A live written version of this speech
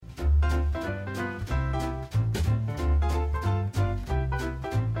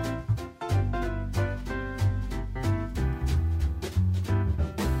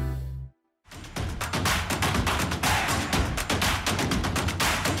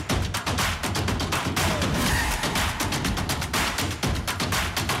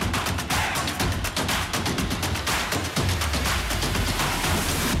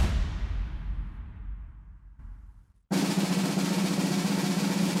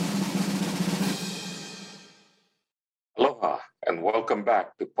and welcome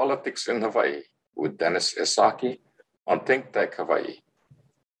back to Politics in Hawaii with Dennis Esaki on Think Tech Hawaii.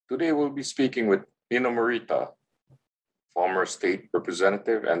 Today we'll be speaking with Nina Morita, former state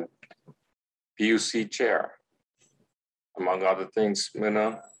representative and PUC chair. Among other things,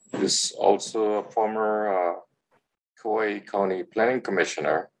 Nina is also a former Kauai County Planning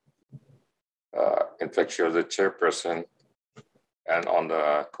Commissioner. In fact, she was the chairperson and on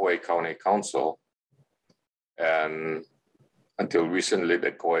the Kauai County Council, and until recently,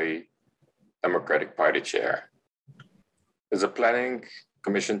 the Kauai Democratic Party chair. As a planning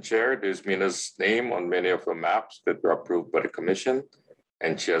commission chair, there's Mina's name on many of the maps that were approved by the commission,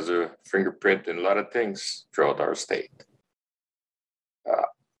 and she has a fingerprint in a lot of things throughout our state.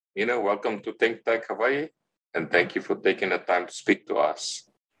 Mina, welcome to Think Tech Hawaii, and thank you for taking the time to speak to us.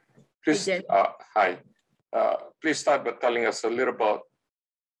 Please, hi. Please start by telling us a little about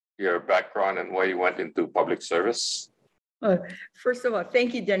your background and why you went into public service. First of all,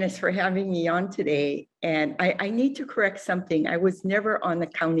 thank you, Dennis, for having me on today. And I need to correct something. I was never on the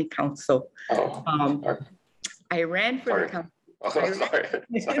county council. I ran for the county.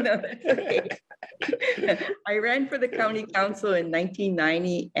 I ran for the county council in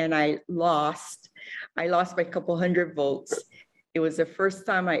 1990, and I lost. I lost by a couple hundred votes. It was the first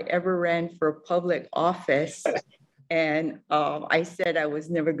time I ever ran for public office, and I said I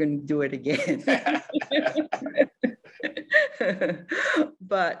was never going to do it again.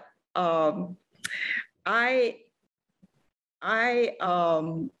 But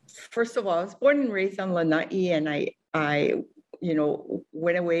first of all, I was born and raised on Lanai, and I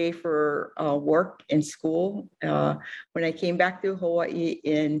went away for work and school. When I came back to Hawaii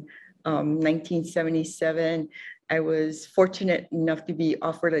in 1977, I was fortunate enough to be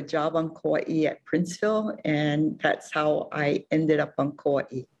offered a job on Kauai at Princeville, and that's how I ended up on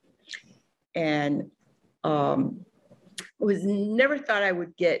Kauai. And never thought I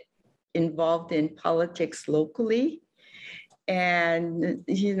would get involved in politics locally. And,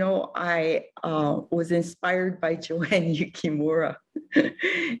 I was inspired by Joanne Yukimura.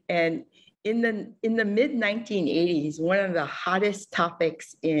 And in the mid 1980s, one of the hottest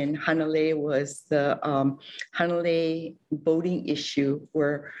topics in Hanalei was the Hanalei boating issue,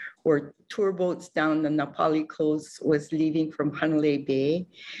 where tour boats down the Napali coast was leaving from Hanalei Bay.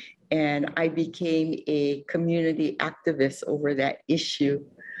 And I became a community activist over that issue.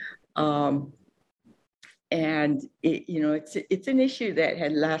 And it's an issue that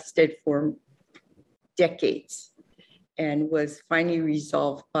had lasted for decades and was finally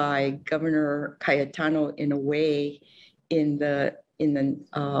resolved by Governor Cayetano in a way in the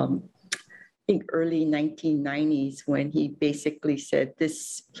I think early 1990s, when he basically said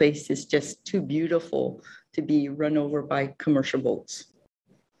this place is just too beautiful to be run over by commercial boats.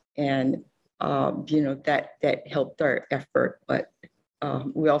 And that helped our effort, but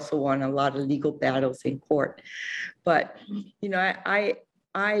we also won a lot of legal battles in court. But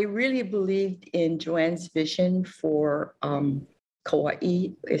I really believed in Joanne's vision for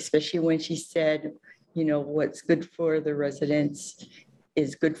Kauai, especially when she said, what's good for the residents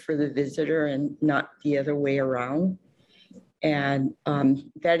is good for the visitor and not the other way around. And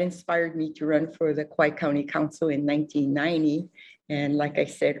that inspired me to run for the Kauai County Council in 1990. And like I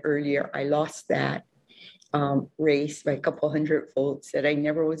said earlier, I lost that race by a couple hundred votes, that I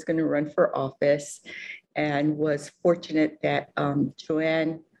never was going to run for office, and was fortunate that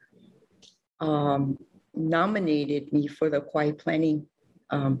Joanne nominated me for the Kauai Planning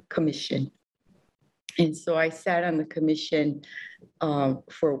Commission. And so I sat on the commission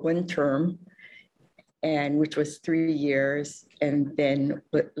for one term, and which was 3 years, and then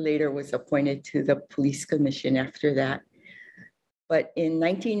later was appointed to the Police Commission after that. But in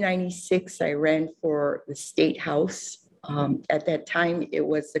 1996, I ran for the State House. At that time, it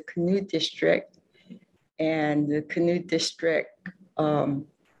was the Canoe District, and the Canoe District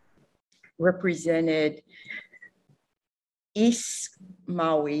represented East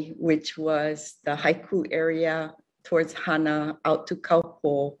Maui, which was the Haiku area towards Hana, out to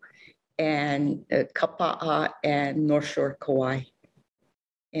Kaupo, and Kapa'a and North Shore Kauai.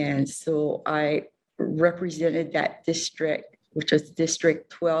 And so I represented that district, which was District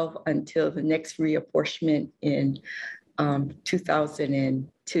 12, until the next reapportionment in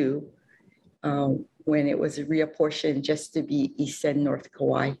 2002, when it was reapportioned just to be East and North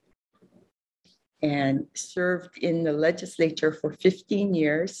Kauai. And served in the legislature for 15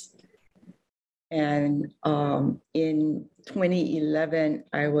 years. And in 2011,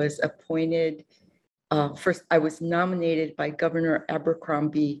 I was appointed, first I was nominated by Governor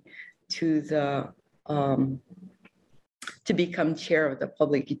Abercrombie to the to become chair of the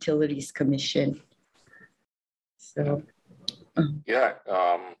Public Utilities Commission. So Yeah,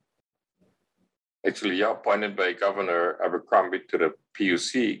 actually, yeah, appointed by Governor Abercrombie to the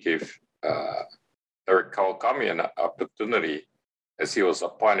PUC gave Eric Kawakami an opportunity as he was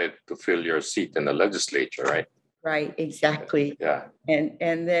appointed to fill your seat in the legislature, right? Right, exactly. Yeah,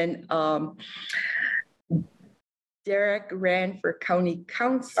 And then Derek ran for county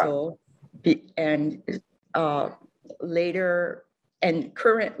council and later and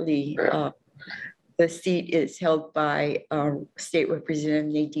currently the seat is held by State Representative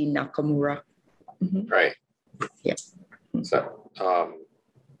Nadine Nakamura. right. Yeah. So,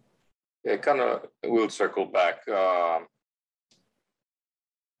 yeah, kind of, we'll circle back. I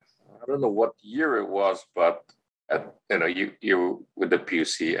don't know what year it was, but you with the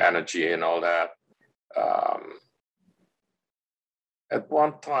PUC energy and all that. At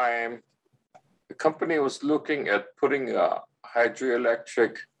one time, the company was looking at putting a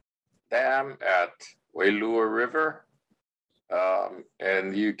hydroelectric dam at Wailua River,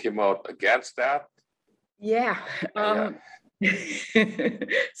 and you came out against that. Yeah.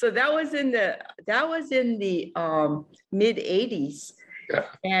 So that was in the mid 80s. Yeah.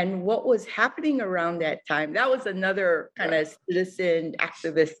 And what was happening around that time, that was another kind of citizen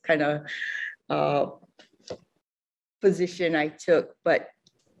activist kind of position I took. But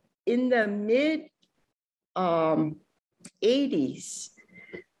in the mid 80s,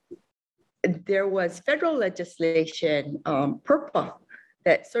 there was federal legislation, PURPA,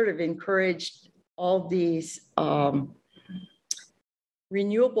 that sort of encouraged all these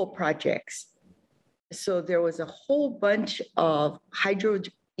renewable projects. So there was a whole bunch of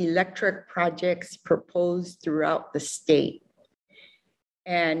hydroelectric projects proposed throughout the state.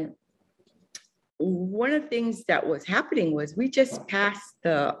 And one of the things that was happening was we just passed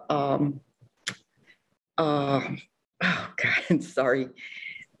the, oh God, I'm sorry.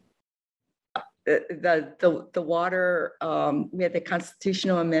 The water, we had the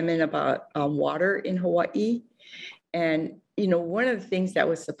constitutional amendment about water in Hawaii. And, one of the things that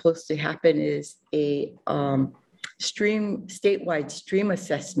was supposed to happen is a statewide stream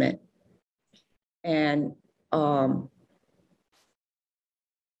assessment. And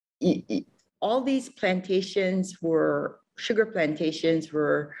all these sugar plantations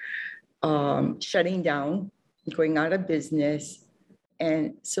were shutting down, going out of business.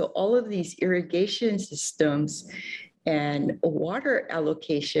 And so all of these irrigation systems and water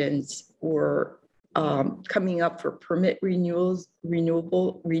allocations were coming up for permit renewals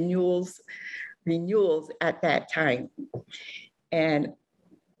at that time. And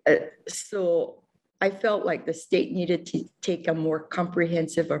so I felt like the state needed to take a more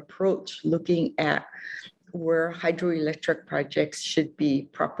comprehensive approach looking at where hydroelectric projects should be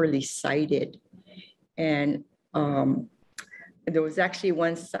properly sited. And there was actually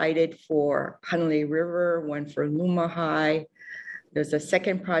one cited for Hanalei River, one for Lumahai. There's a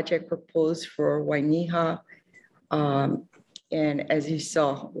second project proposed for Wainiha. And as you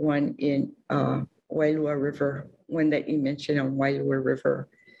saw, one in Wailua River, one that you mentioned on Wailua River.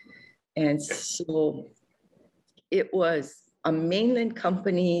 And so it was a mainland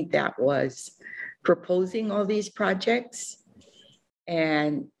company that was proposing all these projects.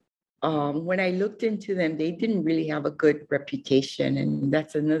 And when I looked into them, they didn't really have a good reputation. And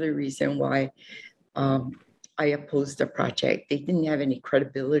that's another reason why I opposed the project. They didn't have any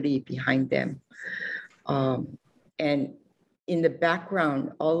credibility behind them. And in the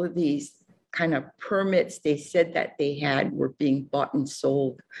background, all of these kind of permits they said that they had were being bought and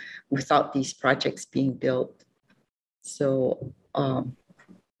sold without these projects being built. So,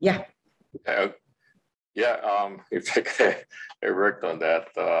 yeah. If I worked on that,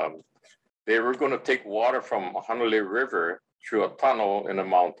 they were going to take water from Hanalei River through a tunnel in the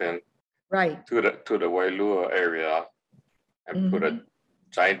mountain, right, to the Wailua area, and put a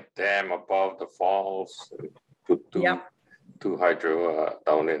giant dam above the falls, put two hydro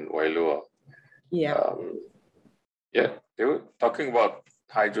down in Wailua. Yeah. They were talking about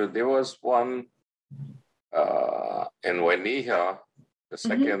hydro. There was one in Wainiha, the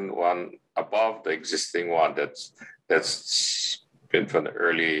second one above the existing one that's been from the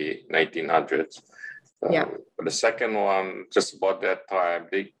early 1900s. But the second one, just about that time,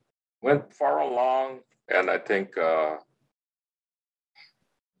 they went far along, and I think that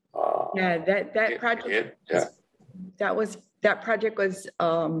project was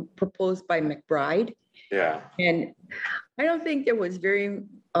proposed by McBride. Yeah. And I don't think there was very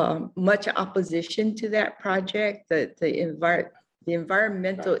much opposition to that project. The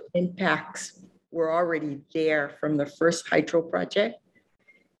environmental impacts were already there from the first hydro project.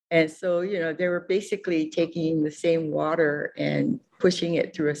 And so, they were basically taking the same water and pushing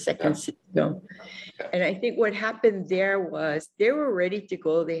it through a second system. Yeah. And I think what happened there was they were ready to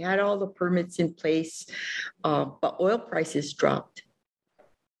go. They had all the permits in place, but oil prices dropped.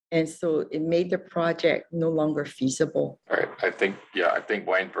 And so it made the project no longer feasible. All right. I think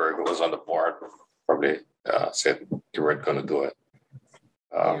Weinberg was on the board, probably said you weren't going to do it.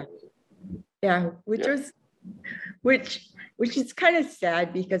 Yeah, which Yeah. was, which is kind of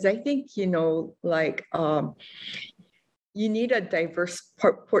sad because I think, you know, like you need a diverse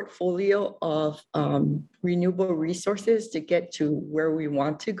portfolio of renewable resources to get to where we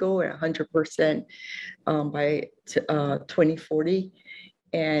want to go at 100% by 2040.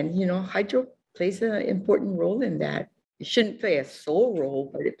 And, you know, hydro plays an important role in that. It shouldn't play a sole role,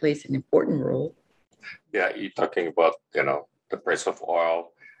 but it plays an important role. Yeah, you're talking about, you know, the price of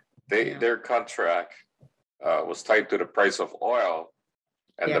oil. Their contract was tied to the price of oil,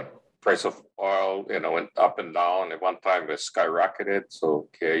 and the price of oil, you know, went up and down. At one time, it skyrocketed. So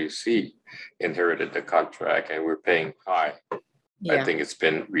KIUC inherited the contract, and we're paying high. I think it's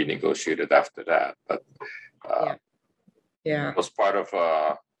been renegotiated after that, but it was part of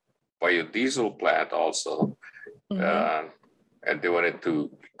a biodiesel plant also. And they wanted to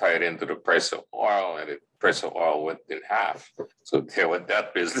tie it into the price of oil, and the price of oil went in half. So they went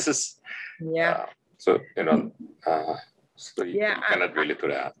that business. So, you know, so you cannot really do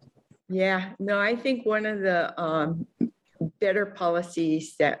that. Yeah, no, I think one of the better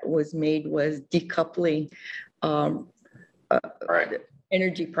policies that was made was decoupling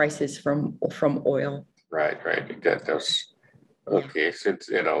energy prices from oil. Right. That was okay. Since,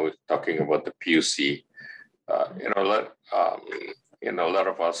 you know, we're talking about the PUC, you know, a lot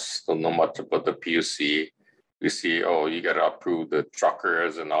of us don't know much about the PUC. We see, oh, you got to approve the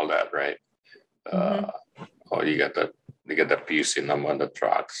truckers and all that, right? Oh, you get the PUC number on the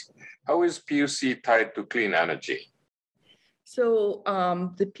trucks. How is PUC tied to clean energy? So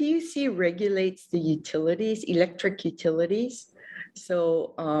the PUC regulates the utilities, electric utilities.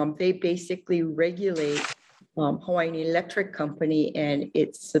 So they basically regulate Hawaiian Electric Company and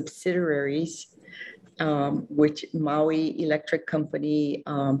its subsidiaries, which Maui Electric Company,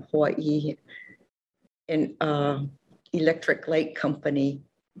 Hawaii and Electric Light Company,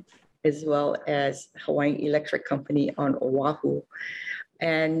 as well as Hawaiian Electric Company on Oahu.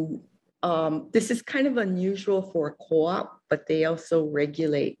 And this is kind of unusual for a co-op, but they also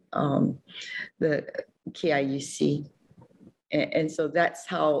regulate the KIUC. And so that's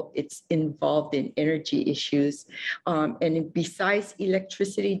how it's involved in energy issues. And besides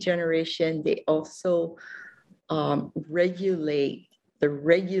electricity generation, they also regulate the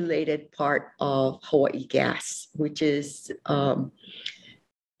regulated part of Hawaii Gas, which is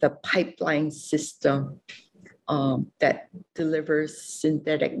the pipeline system that delivers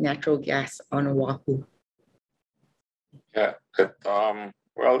synthetic natural gas on Oahu. Yeah, but,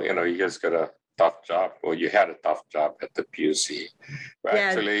 well, you know, you guys got a tough job, or you had a tough job at the PUC. But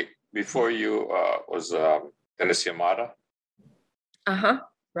actually, before you was Dennis Yamada.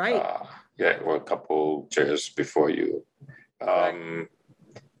 Right. Yeah, well, a couple chairs before you.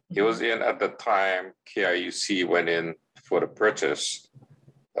 He was in at the time. KIUC went in for the purchase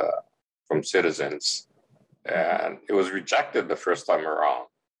from citizens, and it was rejected the first time around.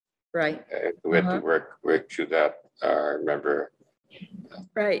 Right. We had to work through that. I remember.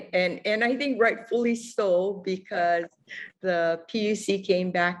 Right. And I think rightfully so, because the PUC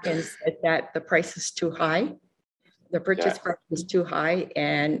came back and said that the price is too high. The purchase price was too high.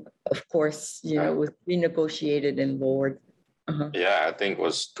 And of course, you know, it was renegotiated and lowered. Yeah, I think it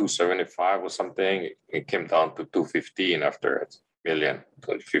was 275 or something. It came down to 215 after it.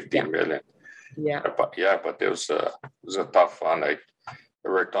 15 million. Yeah. But it was a tough one. I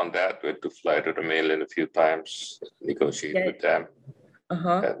worked on that. We had to fly to the mainland a few times, negotiate with them.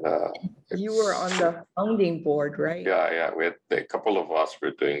 And, you were on the founding board, right? Yeah. We had a couple of us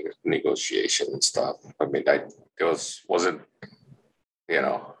were doing negotiation and stuff. I mean, wasn't, you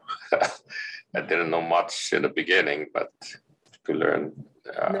know, I didn't know much in the beginning, but to learn.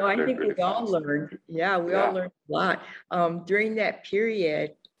 No, I think we all learned. Yeah, we all learned a lot. During that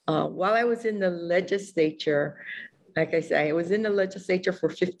period, while I was in the legislature, like I said, I was in the legislature for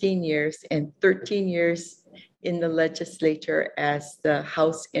 15 years and 13 years in the legislature as the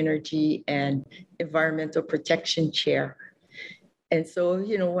House Energy and Environmental Protection Chair. And so,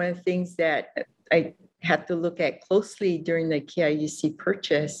 you know, one of the things that I had to look at closely during the KIUC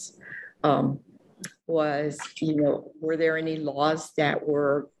purchase was, you know, were there any laws that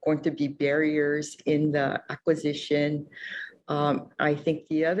were going to be barriers in the acquisition? I think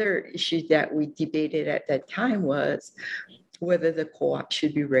the other issue that we debated at that time was whether the co-op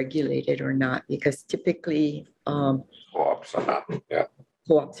should be regulated or not, because typically Co-ops are not, yeah.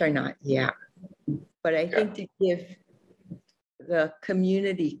 Co-ops are not, yeah. But I Yeah. think to give the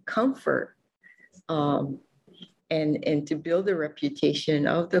community comfort, and to build a reputation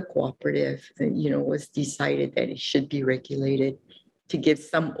of the cooperative, was decided that it should be regulated to give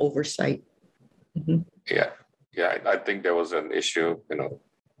some oversight. Mhm. Yeah, yeah. I think there was an issue.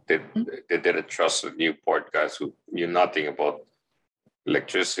 They didn't trust the Newport guys who knew nothing about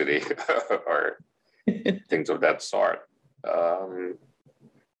electricity or things of that sort. Um,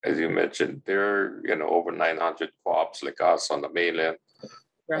 as you mentioned, there are over 900 co-ops like us on the mainland.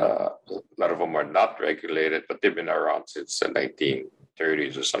 Right. A lot of them are not regulated, but they've been around since the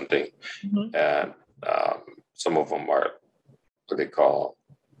 1930s or something. Mhm. And some of them are what they call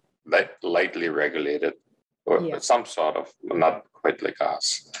lightly regulated, or Yeah. some sort of, not quite like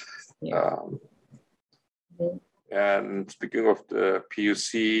us. Yeah. Mhm. And speaking of the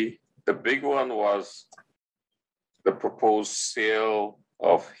PUC, the big one was the proposed sale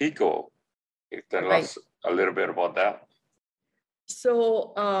of HECO. Can you tell Right. us a little bit about that?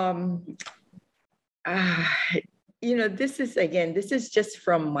 So, ah, this is just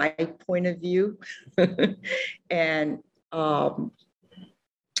from my point of view. And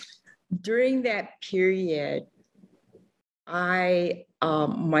during that period, my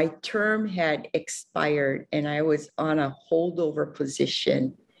term had expired and I was on a holdover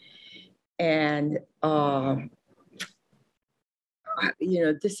position. And,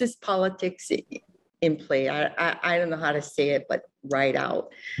 this is politics in play. I don't know how to say it, but right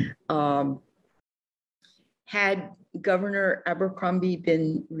out. Had Governor Abercrombie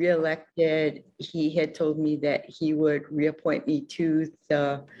been reelected, he had told me that he would reappoint me to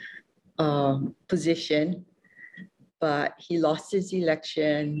the position, but he lost his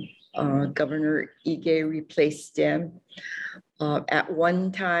election. Governor Ige replaced him. At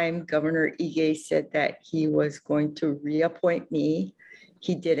one time, Governor Ige said that he was going to reappoint me.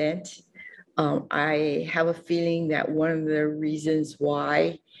 He didn't. I have a feeling that one of the reasons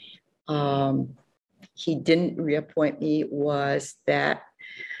why he didn't reappoint me was that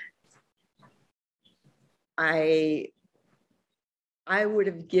I would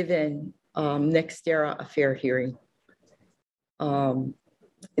have given Nextera a fair hearing.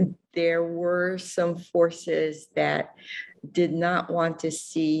 There were some forces that did not want to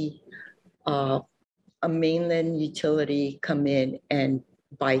see a mainland utility come in and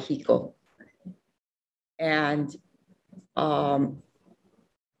buy HECO. And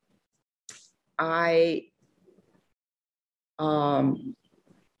I,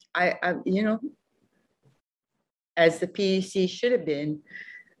 as the PUC should have been,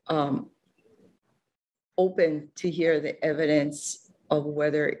 open to hear the evidence of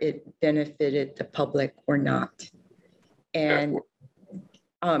whether it benefited the public or not. And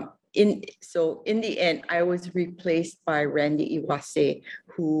in the end, I was replaced by Randy Iwase,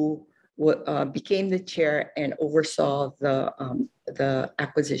 who became the chair and oversaw the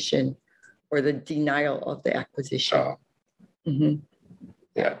acquisition or the denial of the acquisition. Mhm.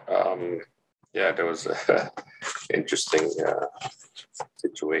 Yeah, there was an interesting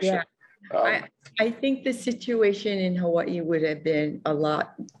situation. Yeah, I think the situation in Hawaii would have been a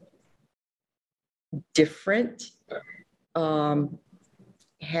lot different. I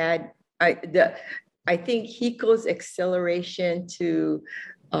think HECO's acceleration to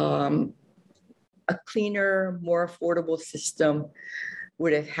a cleaner, more affordable system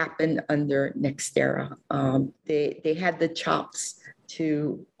would have happened under Nextera. They had the chops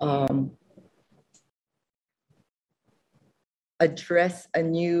to address a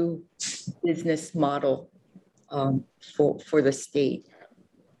new business model for the state.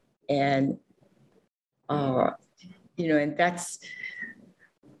 And, and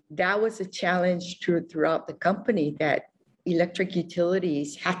that was a challenge throughout the company, that electric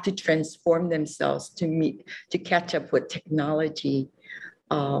utilities had to transform themselves to catch up with technology.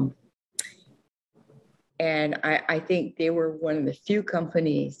 And I think they were one of the few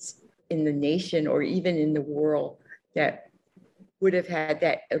companies in the nation or even in the world that would have had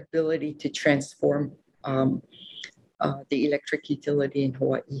that ability to transform the electric utility in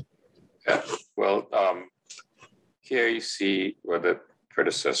Hawaii. Yeah, well, KIC, or the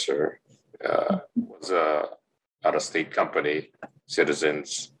predecessor, was a out-of-state company,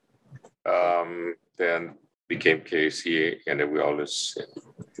 Citizens, then became KIC, and then we always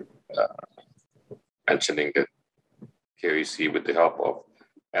mentioning that KIC, with the help of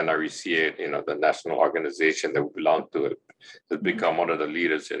NREC, the national organization that we belong to, has become one of the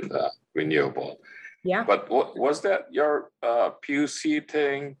leaders in the renewable. Yeah. But was that your PUC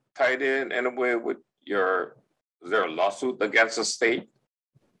thing tied in a way with is there a lawsuit against the state?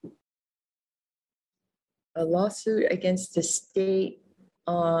 A lawsuit against the state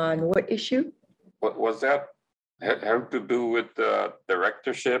on what issue? What was that? Have to do with the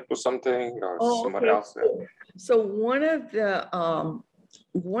directorship or something or Oh, somebody okay. else? So one of the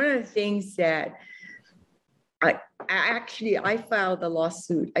things that I filed a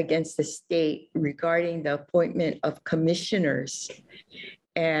lawsuit against the state regarding the appointment of commissioners.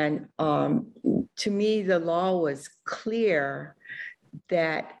 And to me, the law was clear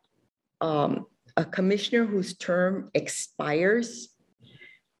that a commissioner whose term expires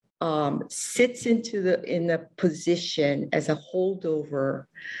sits in the position as a holdover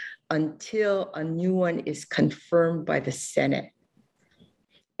until a new one is confirmed by the Senate.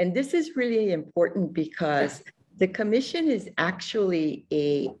 And this is really important because the commission is actually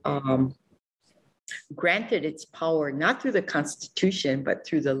granted its power, not through the Constitution, but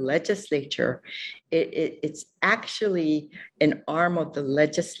through the legislature. It's actually an arm of the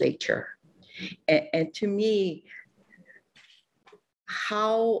legislature. And to me,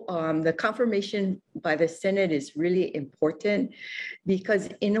 how the confirmation by the Senate is really important because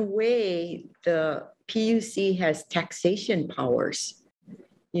in a way, the PUC has taxation powers,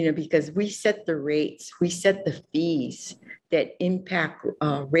 because we set the rates, we set the fees that impact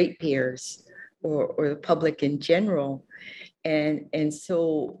ratepayers or the public in general. And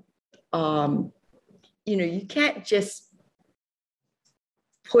so, you can't just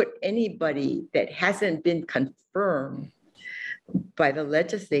put anybody that hasn't been confirmed by the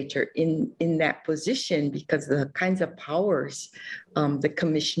legislature in that position because of the kinds of powers the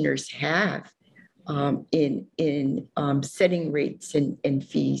commissioners have in setting rates and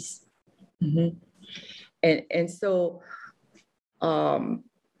fees. Mm-hmm. And so I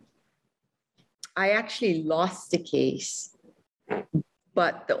actually lost the case,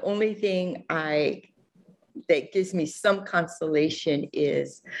 but the only thing that gives me some consolation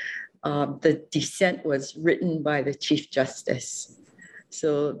is the dissent was written by the Chief Justice.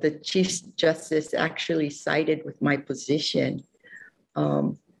 So the Chief Justice actually sided with my position.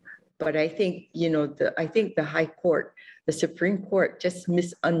 But I think, I think the High Court, the Supreme Court just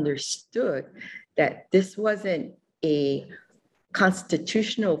misunderstood that this wasn't a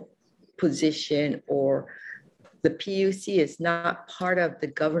constitutional position or the PUC is not part of the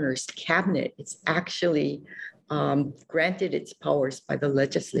governor's cabinet. It's actually granted its powers by the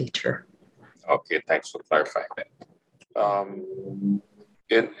legislature. Okay, thanks for clarifying that.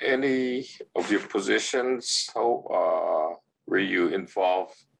 In any of your positions, how were you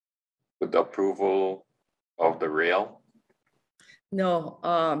involved with the approval of the rail? No,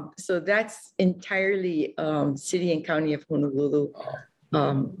 so that's entirely City and County of Honolulu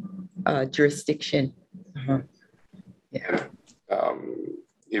jurisdiction. Uh-huh. Yeah.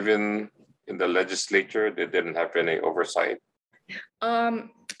 Even in the legislature, they didn't have any oversight?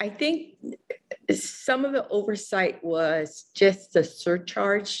 I think some of the oversight was just the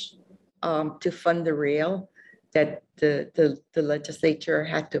surcharge to fund the rail that the legislature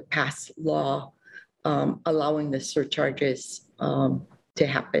had to pass law allowing the surcharges to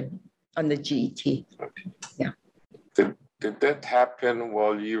happen on the GET. Yeah. Did that happen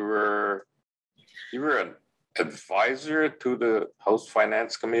while you were an advisor to the House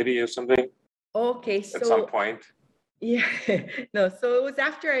Finance Committee or something? Okay, so at some point? Yeah, no, so it was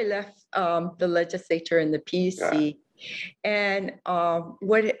after I left the legislature and the PUC. Yeah. And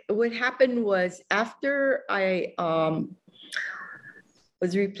what happened was after I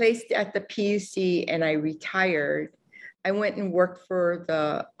was replaced at the PUC and I retired, I went and worked for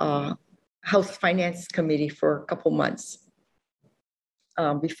the House Finance Committee for a couple months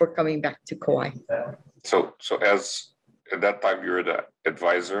before coming back to Kauai. So as at that time you were the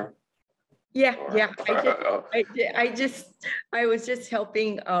advisor? Yeah, yeah. I was just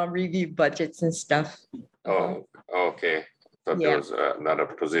helping review budgets and stuff. Oh, okay. So there was another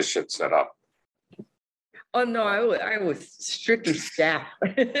position set up. Oh no, I was strictly staff.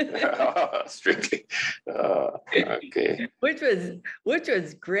 Strictly, okay. Which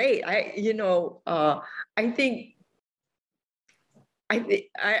was great. I think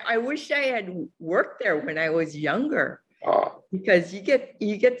I wish I had worked there when I was younger. Because you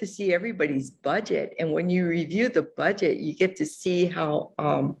get to see everybody's budget, and when you review the budget, you get to see how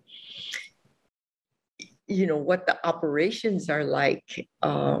what the operations are like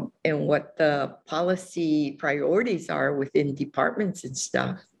and what the policy priorities are within departments and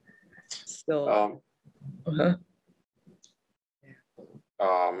stuff. So,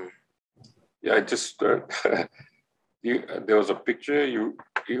 yeah, I just there was a picture.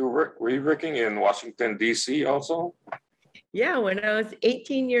 Were you working in Washington D.C. also? Yeah, when I was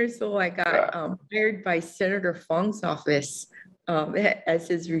 18 years old, I got hired by Senator Fong's office as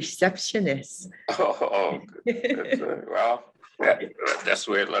his receptionist. Oh, good. Well, yeah, that's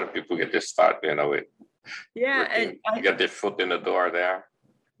where a lot of people get their start, with Yeah, working, get their foot in the door there.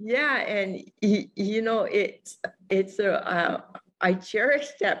 yeah, and it's a I cherish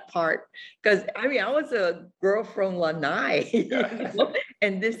that part because I mean I was a girl from Lanai, Yeah.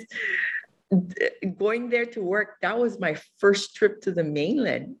 and this going there to work, that was my first trip to the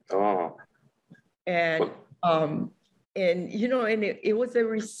mainland. Oh, And well, and it was a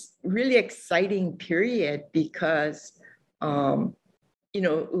really exciting period because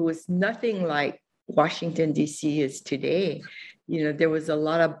it was nothing like Washington DC is today. There was a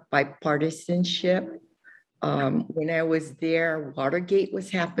lot of bipartisanship. When I was there, Watergate was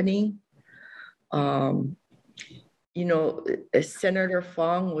happening. um, Senator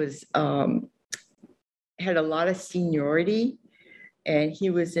Fong was had a lot of seniority, and he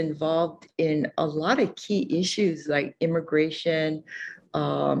was involved in a lot of key issues like immigration,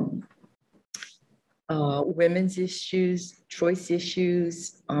 um, women's issues, choice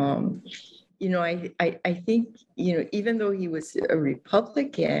issues. I think, even though he was a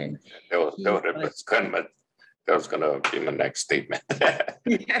Republican, that was gonna be my next statement.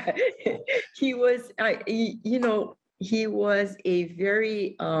 yeah, he was, he was a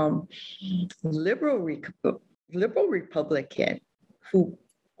very liberal Republican who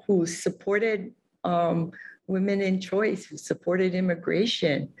supported women in choice, who supported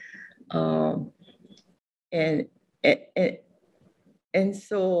immigration, um, and and and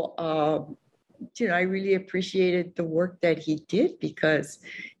so I really appreciated the work that he did because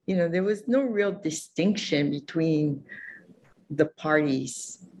there was no real distinction between the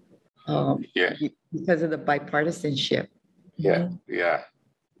parties Yeah, because of the bipartisanship. yeah, Mhm. yeah.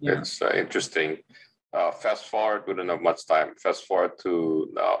 Yeah. It's interesting. Fast forward, we don't have much time. Fast forward to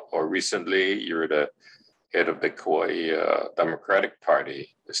now, or recently, you're the head of the Kauai Democratic Party,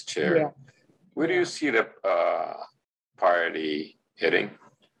 this Yeah. chair. Where do you see the party heading?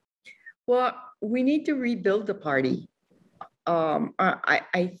 Well, we need to rebuild the party.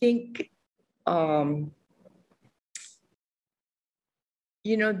 I think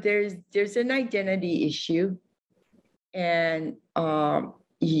there's an identity issue, and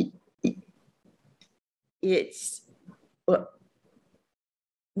it's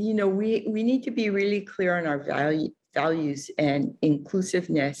we need to be really clear on our values and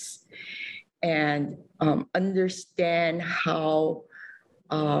inclusiveness, and understand how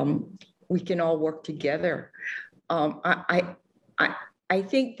we can all work together. I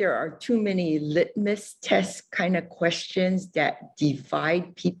think there are too many litmus test kind of questions that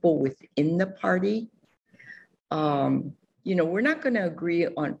divide people within the party. We're not going to agree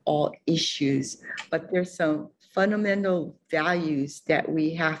on all issues, but there's some fundamental values that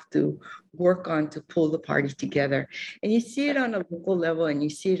we have to work on to pull the party together. And you see it on a local level and you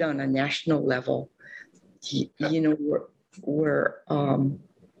see it on a national level. Where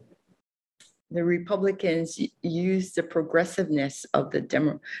the Republicans use the progressiveness of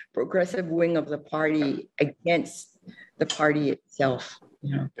the progressive wing of the party against the party itself.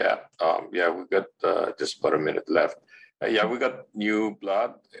 Yeah, we got just about a minute left. Yeah, we got new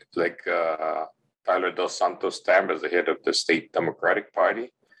blood, like Tyler Dos Santos Tam as the head of the state Democratic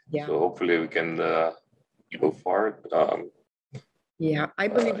Party. Yeah. So hopefully we can move forward. Yeah, I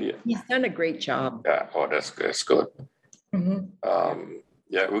believe he's done a great job. Yeah, that's good. Mhm.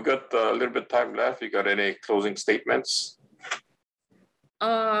 Yeah, we got a little bit of time left. You got any closing statements?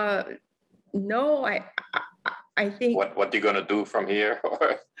 No, I think. What you gonna do from here?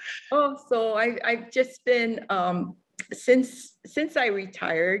 So I've just been since I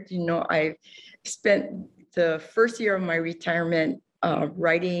retired, I spent the first year of my retirement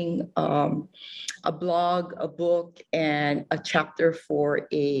writing a blog, a book, and a chapter for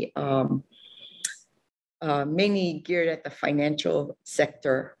a mainly geared at the financial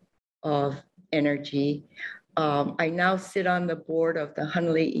sector of energy. I now sit on the board of the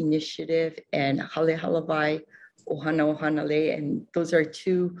Hanalei Initiative and Hale Halavai Ohana Ohanalei, and those are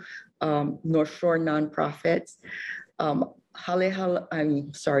two North Shore nonprofits.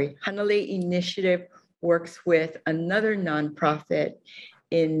 Hanalei Initiative works with another nonprofit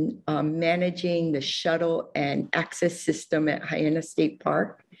in managing the shuttle and access system at Hyannis State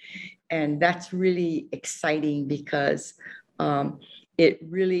Park. And that's really exciting because it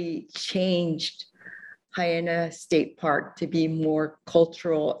really changed Hyannis State Park to be more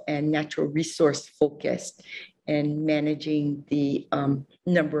cultural and natural resource focused and managing the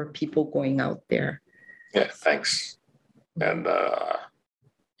number of people going out there. Yeah, thanks. And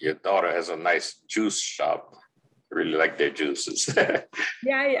your daughter has a nice juice shop. I really like their juices.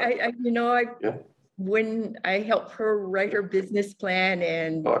 Yeah, when I helped her write her business plan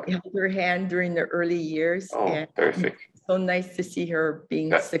and Okay. held her hand during the early years. Oh, And terrific. so nice to see her being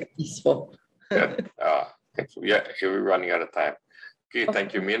Yeah. successful. Good. Thanks. Yeah, we're running out of time. Okay,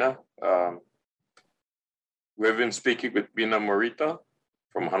 thank you, Mina. We've been speaking with Mina Morita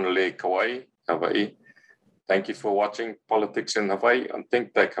from Honolulu, Kauai, Hawaii. Thank you for watching Politics in Hawaii on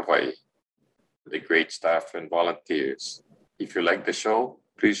Think Tech Hawaii, with the great staff and volunteers. If you like the show,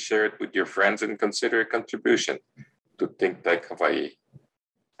 please share it with your friends and consider a contribution to Think Tech Hawaii.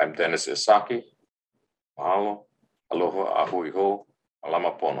 I'm Dennis Isaki. Mahalo, aloha, ahui ho,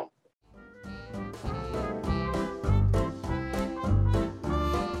 alama pono.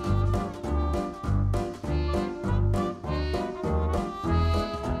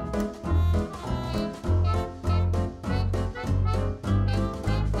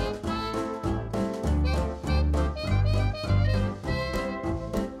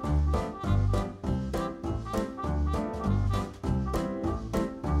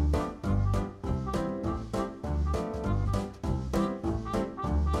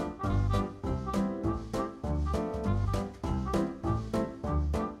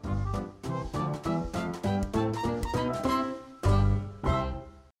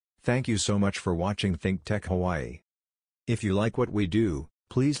 Thank you so much for watching Think Tech Hawaii. If you like what we do,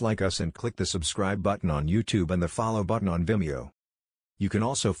 please like us and click the subscribe button on YouTube and the follow button on Vimeo. You can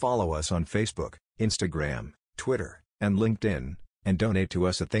also follow us on Facebook, Instagram, Twitter, and LinkedIn, and donate to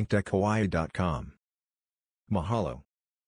us at thinktechhawaii.com. Mahalo.